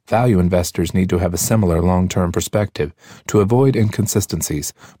 value investors need to have a similar long-term perspective to avoid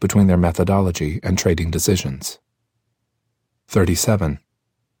inconsistencies between their methodology and trading decisions. 37.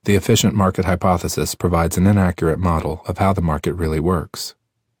 The efficient market hypothesis provides an inaccurate model of how the market really works.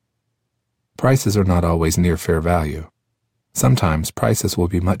 Prices are not always near fair value. Sometimes prices will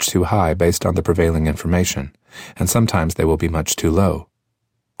be much too high based on the prevailing information, and sometimes they will be much too low.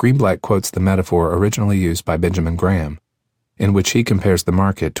 Greenblatt quotes the metaphor originally used by Benjamin Graham, in which he compares the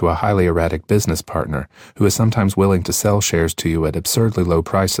market to a highly erratic business partner who is sometimes willing to sell shares to you at absurdly low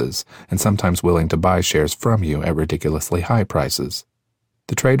prices and sometimes willing to buy shares from you at ridiculously high prices.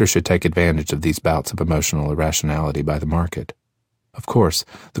 The trader should take advantage of these bouts of emotional irrationality by the market. Of course,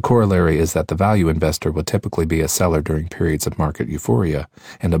 the corollary is that the value investor will typically be a seller during periods of market euphoria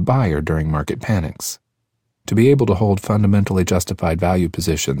and a buyer during market panics. To be able to hold fundamentally justified value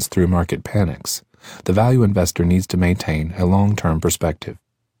positions through market panics, the value investor needs to maintain a long-term perspective.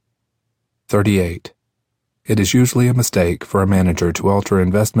 38. It is usually a mistake for a manager to alter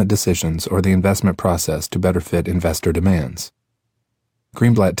investment decisions or the investment process to better fit investor demands.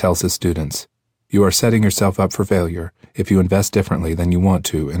 Greenblatt tells his students, "You are setting yourself up for failure if you invest differently than you want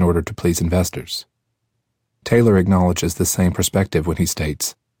to in order to please investors." Taylor acknowledges the same perspective when he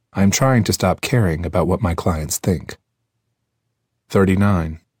states, "I am trying to stop caring about what my clients think."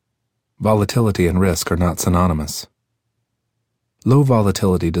 39. Volatility and risk are not synonymous. Low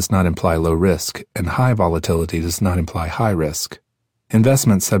volatility does not imply low risk, and high volatility does not imply high risk.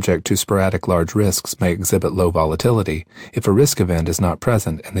 Investments subject to sporadic large risks may exhibit low volatility if a risk event is not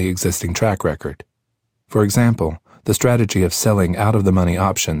present in the existing track record. For example, the strategy of selling out-of-the-money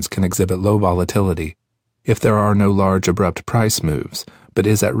options can exhibit low volatility if there are no large abrupt price moves, but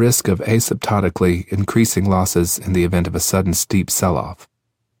is at risk of asymptotically increasing losses in the event of a sudden steep sell-off.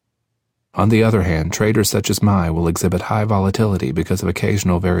 On the other hand, traders such as Mai will exhibit high volatility because of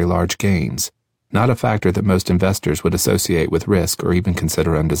occasional very large gains, not a factor that most investors would associate with risk or even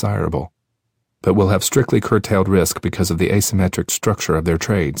consider undesirable, but will have strictly curtailed risk because of the asymmetric structure of their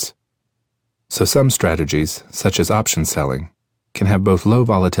trades. So some strategies, such as option selling, can have both low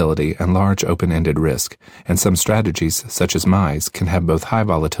volatility and large open-ended risk, and some strategies, such as Mai's, can have both high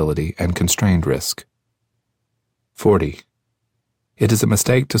volatility and constrained risk. 40. It is a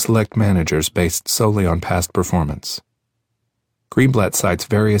mistake to select managers based solely on past performance. Greenblatt cites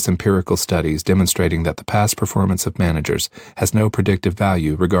various empirical studies demonstrating that the past performance of managers has no predictive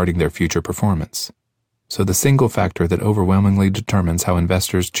value regarding their future performance. So the single factor that overwhelmingly determines how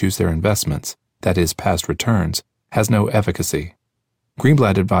investors choose their investments, that is, past returns, has no efficacy.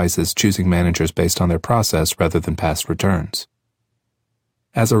 Greenblatt advises choosing managers based on their process rather than past returns.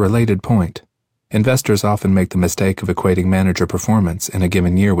 As a related point, investors often make the mistake of equating manager performance in a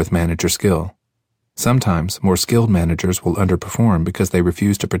given year with manager skill. Sometimes, more skilled managers will underperform because they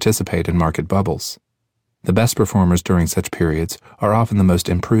refuse to participate in market bubbles. The best performers during such periods are often the most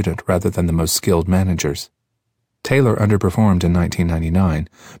imprudent rather than the most skilled managers. Taylor underperformed in 1999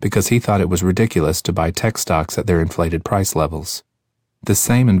 because he thought it was ridiculous to buy tech stocks at their inflated price levels. This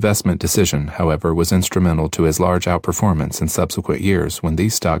same investment decision, however, was instrumental to his large outperformance in subsequent years when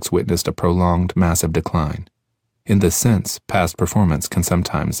these stocks witnessed a prolonged, massive decline. In this sense, past performance can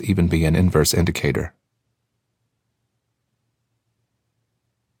sometimes even be an inverse indicator.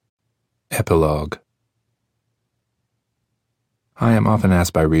 Epilogue. I am often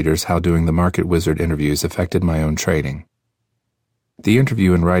asked by readers how doing the Market Wizard interviews affected my own trading. The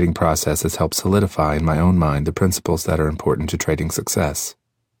interview and writing process has helped solidify in my own mind the principles that are important to trading success.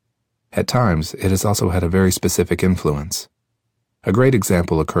 At times, it has also had a very specific influence. A great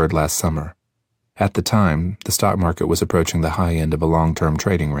example occurred last summer. At the time, the stock market was approaching the high end of a long-term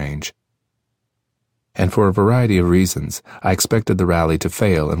trading range. And for a variety of reasons, I expected the rally to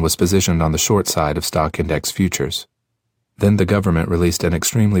fail and was positioned on the short side of stock index futures. Then the government released an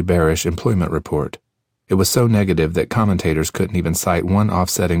extremely bearish employment report. It was so negative that commentators couldn't even cite one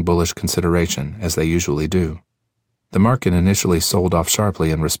offsetting bullish consideration, as they usually do. The market initially sold off sharply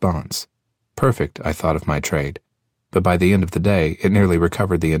in response. Perfect, I thought of my trade. But by the end of the day, it nearly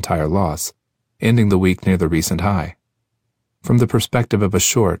recovered the entire loss, ending the week near the recent high. From the perspective of a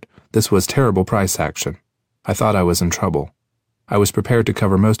short, this was terrible price action. I thought I was in trouble. I was prepared to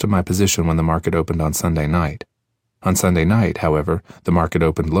cover most of my position when the market opened on Sunday night. On Sunday night, however, the market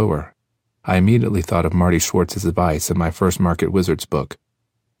opened lower. I immediately thought of Marty Schwartz's advice in my first Market Wizards book.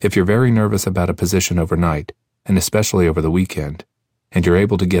 If you're very nervous about a position overnight, and especially over the weekend, and you're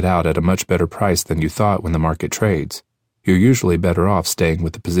able to get out at a much better price than you thought when the market trades, you're usually better off staying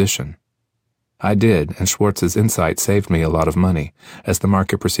with the position. I did, and Schwartz's insight saved me a lot of money as the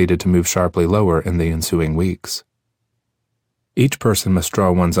market proceeded to move sharply lower in the ensuing weeks. Each person must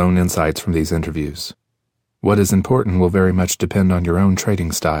draw one's own insights from these interviews. What is important will very much depend on your own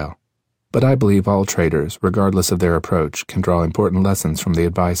trading style, but I believe all traders, regardless of their approach, can draw important lessons from the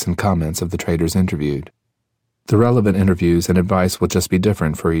advice and comments of the traders interviewed. The relevant interviews and advice will just be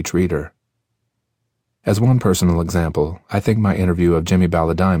different for each reader. As one personal example, I think my interview of Jimmy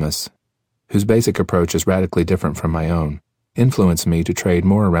Baladimus, whose basic approach is radically different from my own, influenced me to trade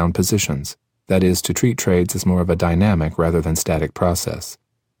more around positions, that is, to treat trades as more of a dynamic rather than static process,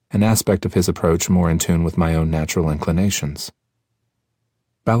 an aspect of his approach more in tune with my own natural inclinations.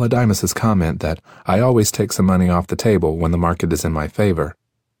 Baladimus's comment that I always take some money off the table when the market is in my favor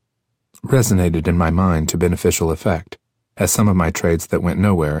resonated in my mind to beneficial effect, as some of my trades that went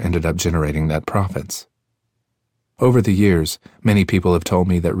nowhere ended up generating net profits. Over the years, many people have told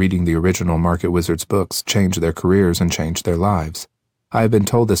me that reading the original Market Wizards books changed their careers and changed their lives. I have been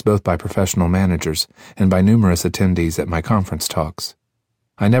told this both by professional managers and by numerous attendees at my conference talks.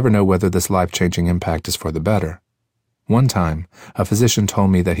 I never know whether this life-changing impact is for the better. One time, a physician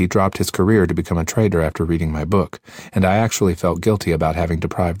told me that he dropped his career to become a trader after reading my book, and I actually felt guilty about having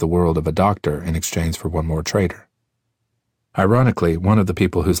deprived the world of a doctor in exchange for one more trader. Ironically, one of the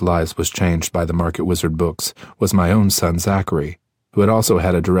people whose lives was changed by the Market Wizard books was my own son Zachary, who had also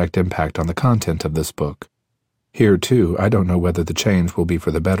had a direct impact on the content of this book. Here, too, I don't know whether the change will be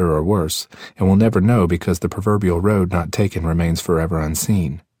for the better or worse, and will never know because the proverbial road not taken remains forever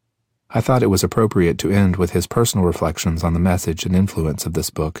unseen. I thought it was appropriate to end with his personal reflections on the message and influence of this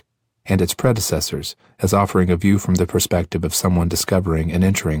book and its predecessors, as offering a view from the perspective of someone discovering and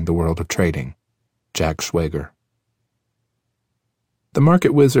entering the world of trading. Jack Schwager. The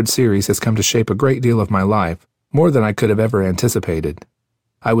Market Wizard series has come to shape a great deal of my life, more than I could have ever anticipated.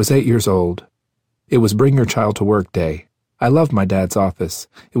 I was 8 years old. It was Bring Your Child to Work Day. I loved my dad's office.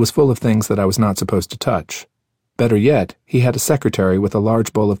 It was full of things that I was not supposed to touch. Better yet, he had a secretary with a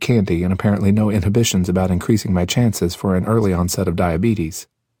large bowl of candy and apparently no inhibitions about increasing my chances for an early onset of diabetes.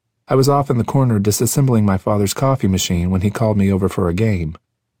 I was off in the corner disassembling my father's coffee machine when he called me over for a game.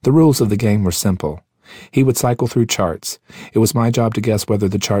 The rules of the game were simple. He would cycle through charts. It was my job to guess whether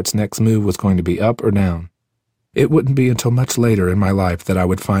the chart's next move was going to be up or down. It wouldn't be until much later in my life that I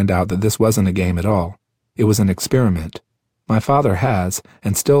would find out that this wasn't a game at all. It was an experiment. My father has,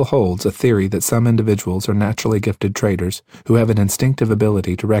 and still holds, a theory that some individuals are naturally gifted traders who have an instinctive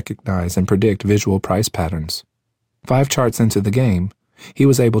ability to recognize and predict visual price patterns. 5 charts into the game, he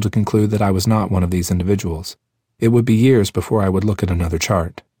was able to conclude that I was not one of these individuals. It would be years before I would look at another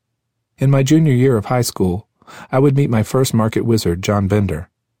chart. In my junior year of high school, I would meet my first market wizard, John Bender.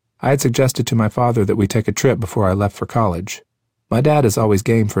 I had suggested to my father that we take a trip before I left for college. My dad is always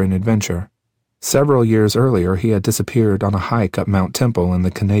game for an adventure. Several years earlier, he had disappeared on a hike up Mount Temple in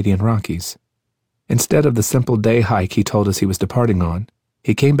the Canadian Rockies. Instead of the simple day hike he told us he was departing on,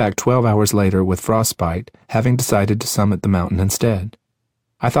 he came back 12 hours later with frostbite, having decided to summit the mountain instead.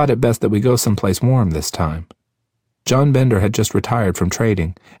 I thought it best that we go someplace warm this time. John Bender had just retired from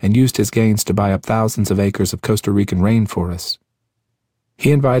trading and used his gains to buy up thousands of acres of Costa Rican rainforest.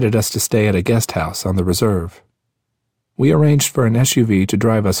 He invited us to stay at a guest house on the reserve. We arranged for an SUV to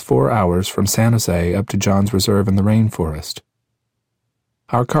drive us 4 hours from San Jose up to John's reserve in the rainforest.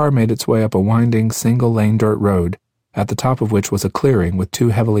 Our car made its way up a winding, single-lane dirt road, at the top of which was a clearing with 2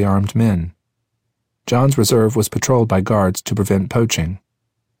 heavily armed men. John's reserve was patrolled by guards to prevent poaching.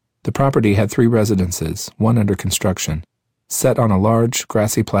 The property had 3 residences, one under construction, set on a large,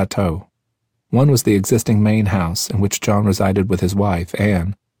 grassy plateau. One was the existing main house in which John resided with his wife,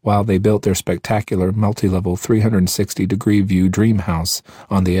 Anne, while they built their spectacular multi-level 360-degree view dream house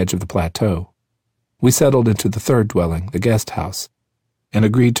on the edge of the plateau. We settled into the third dwelling, the guest house, and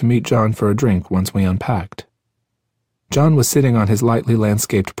agreed to meet John for a drink once we unpacked. John was sitting on his lightly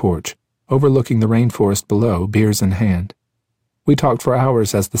landscaped porch, overlooking the rainforest below, beers in hand. We talked for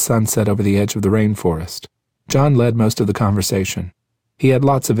hours as the sun set over the edge of the rainforest. John led most of the conversation. He had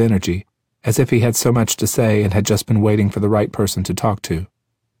lots of energy, as if he had so much to say and had just been waiting for the right person to talk to.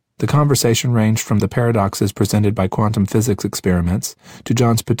 The conversation ranged from the paradoxes presented by quantum physics experiments to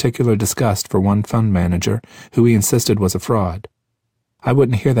John's particular disgust for one fund manager who he insisted was a fraud. I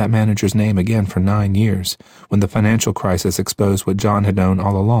wouldn't hear that manager's name again for 9 years, when the financial crisis exposed what John had known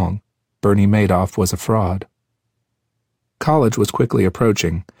all along. Bernie Madoff was a fraud. College was quickly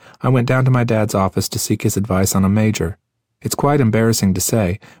approaching. I went down to my dad's office to seek his advice on a major. It's quite embarrassing to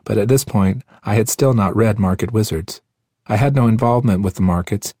say, but at this point I had still not read Market Wizards. I had no involvement with the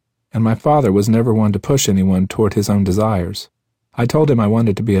markets, and my father was never one to push anyone toward his own desires. I told him I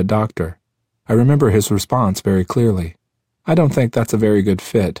wanted to be a doctor. I remember his response very clearly. "I don't think that's a very good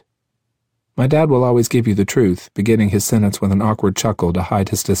fit." My dad will always give you the truth, beginning his sentence with an awkward chuckle to hide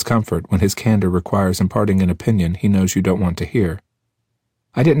his discomfort when his candor requires imparting an opinion he knows you don't want to hear.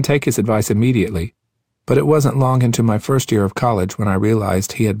 I didn't take his advice immediately, but it wasn't long into my first year of college when I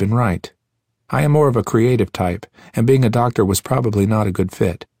realized he had been right. I am more of a creative type, and being a doctor was probably not a good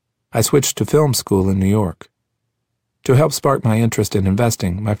fit. I switched to film school in New York. To help spark my interest in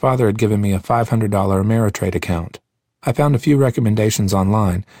investing, my father had given me a $500 Ameritrade account. I found a few recommendations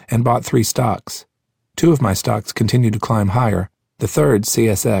online and bought 3 stocks. 2 of my stocks continued to climb higher. The third,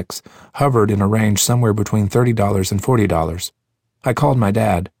 CSX, hovered in a range somewhere between $30 and $40. I called my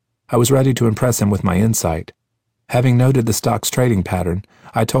dad. I was ready to impress him with my insight. Having noted the stock's trading pattern,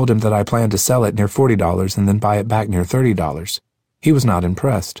 I told him that I planned to sell it near $40 and then buy it back near $30. He was not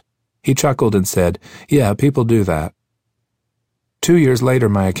impressed. He chuckled and said, "Yeah, people do that." 2 years later,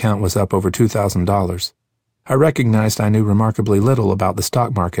 my account was up over $2,000. I recognized I knew remarkably little about the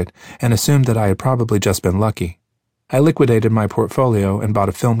stock market and assumed that I had probably just been lucky. I liquidated my portfolio and bought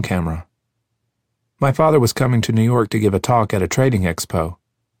a film camera. My father was coming to New York to give a talk at a trading expo.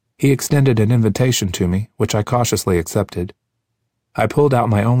 He extended an invitation to me, which I cautiously accepted. I pulled out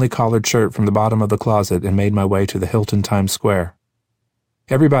my only collared shirt from the bottom of the closet and made my way to the Hilton Times Square.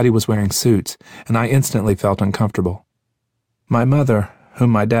 Everybody was wearing suits, and I instantly felt uncomfortable. My mother, whom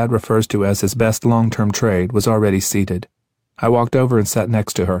my dad refers to as his best long-term trade, was already seated. I walked over and sat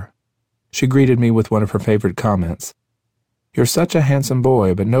next to her. She greeted me with one of her favorite comments. "You're such a handsome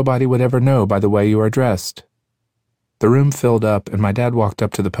boy, but nobody would ever know by the way you are dressed." The room filled up, and my dad walked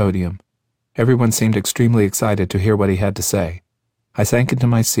up to the podium. Everyone seemed extremely excited to hear what he had to say. I sank into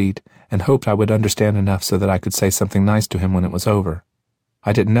my seat and hoped I would understand enough so that I could say something nice to him when it was over.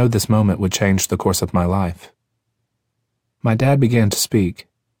 I didn't know this moment would change the course of my life. My dad began to speak.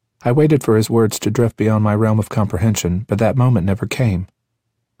 I waited for his words to drift beyond my realm of comprehension, but that moment never came.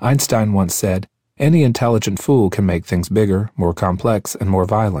 Einstein once said, "Any intelligent fool can make things bigger, more complex, and more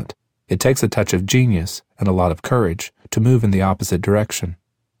violent. It takes a touch of genius and a lot of courage to move in the opposite direction."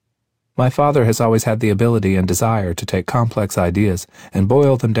 My father has always had the ability and desire to take complex ideas and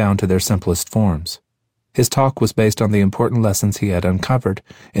boil them down to their simplest forms. His talk was based on the important lessons he had uncovered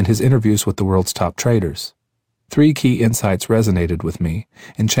in his interviews with the world's top traders. 3 key insights resonated with me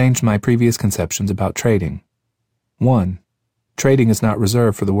and changed my previous conceptions about trading. 1. Trading is not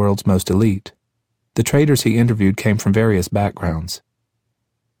reserved for the world's most elite. The traders he interviewed came from various backgrounds.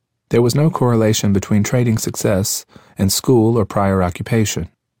 There was no correlation between trading success and school or prior occupation.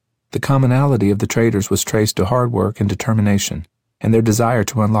 The commonality of the traders was traced to hard work and determination, and their desire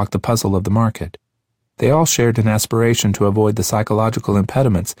to unlock the puzzle of the market. They all shared an aspiration to avoid the psychological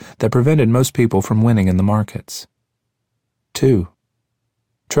impediments that prevented most people from winning in the markets. 2.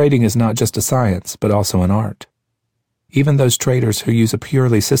 Trading is not just a science, but also an art. Even those traders who use a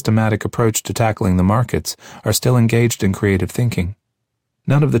purely systematic approach to tackling the markets are still engaged in creative thinking.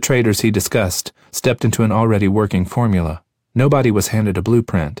 None of the traders he discussed stepped into an already working formula. Nobody was handed a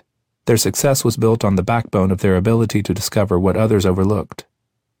blueprint. Their success was built on the backbone of their ability to discover what others overlooked.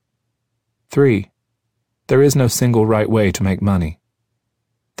 3. There is no single right way to make money.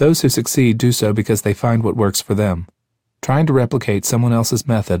 Those who succeed do so because they find what works for them. Trying to replicate someone else's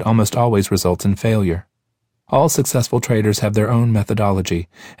method almost always results in failure. All successful traders have their own methodology,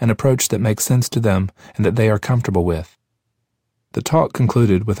 an approach that makes sense to them and that they are comfortable with. The talk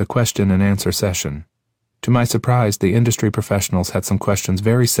concluded with a question and answer session. To my surprise, the industry professionals had some questions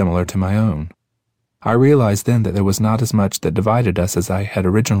very similar to my own. I realized then that there was not as much that divided us as I had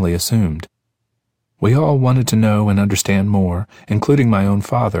originally assumed. We all wanted to know and understand more, including my own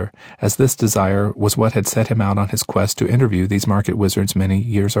father, as this desire was what had set him out on his quest to interview these market wizards many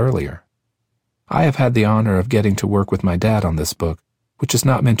years earlier. I have had the honor of getting to work with my dad on this book, which is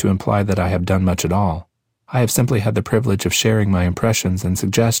not meant to imply that I have done much at all. I have simply had the privilege of sharing my impressions and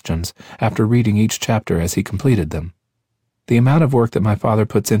suggestions after reading each chapter as he completed them. The amount of work that my father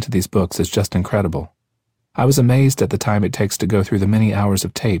puts into these books is just incredible. I was amazed at the time it takes to go through the many hours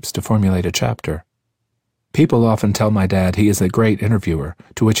of tapes to formulate a chapter. People often tell my dad he is a great interviewer,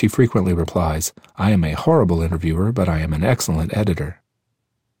 to which he frequently replies, "I am a horrible interviewer, but I am an excellent editor."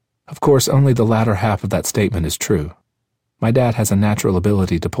 Of course, only the latter half of that statement is true. My dad has a natural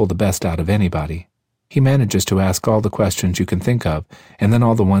ability to pull the best out of anybody. He manages to ask all the questions you can think of, and then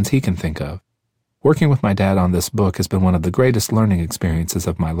all the ones he can think of. Working with my dad on this book has been one of the greatest learning experiences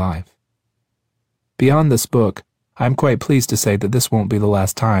of my life. Beyond this book, I am quite pleased to say that this won't be the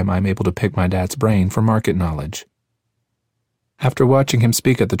last time I am able to pick my dad's brain for market knowledge. After watching him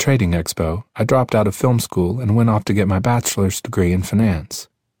speak at the Trading Expo, I dropped out of film school and went off to get my bachelor's degree in finance.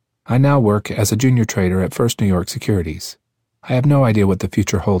 I now work as a junior trader at First New York Securities. I have no idea what the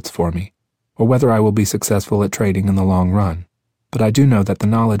future holds for me, or whether I will be successful at trading in the long run, but I do know that the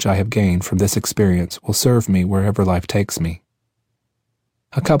knowledge I have gained from this experience will serve me wherever life takes me.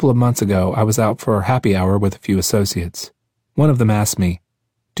 A couple of months ago, I was out for a happy hour with a few associates. One of them asked me,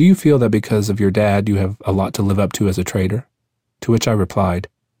 "Do you feel that because of your dad you have a lot to live up to as a trader?" To which I replied,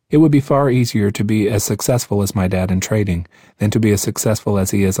 "It would be far easier to be as successful as my dad in trading than to be as successful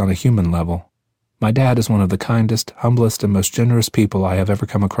as he is on a human level. My dad is one of the kindest, humblest, and most generous people I have ever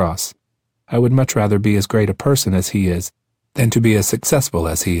come across. I would much rather be as great a person as he is than to be as successful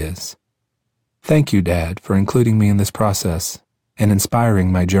as he is. Thank you, Dad, for including me in this process and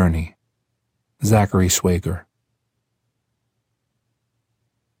inspiring my journey." Zachary Schwager.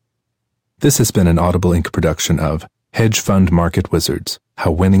 This has been an Audible Inc. production of Hedge Fund Market Wizards,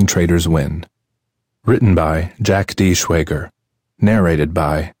 How Winning Traders Win. Written by Jack D. Schwager. Narrated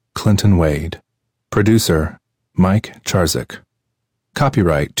by Clinton Wade. Producer, Mike Charzik.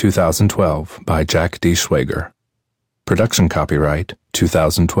 Copyright 2012 by Jack D. Schwager. Production copyright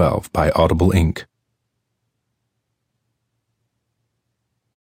 2012 by Audible Inc.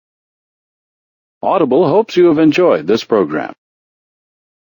 Audible hopes you have enjoyed this program.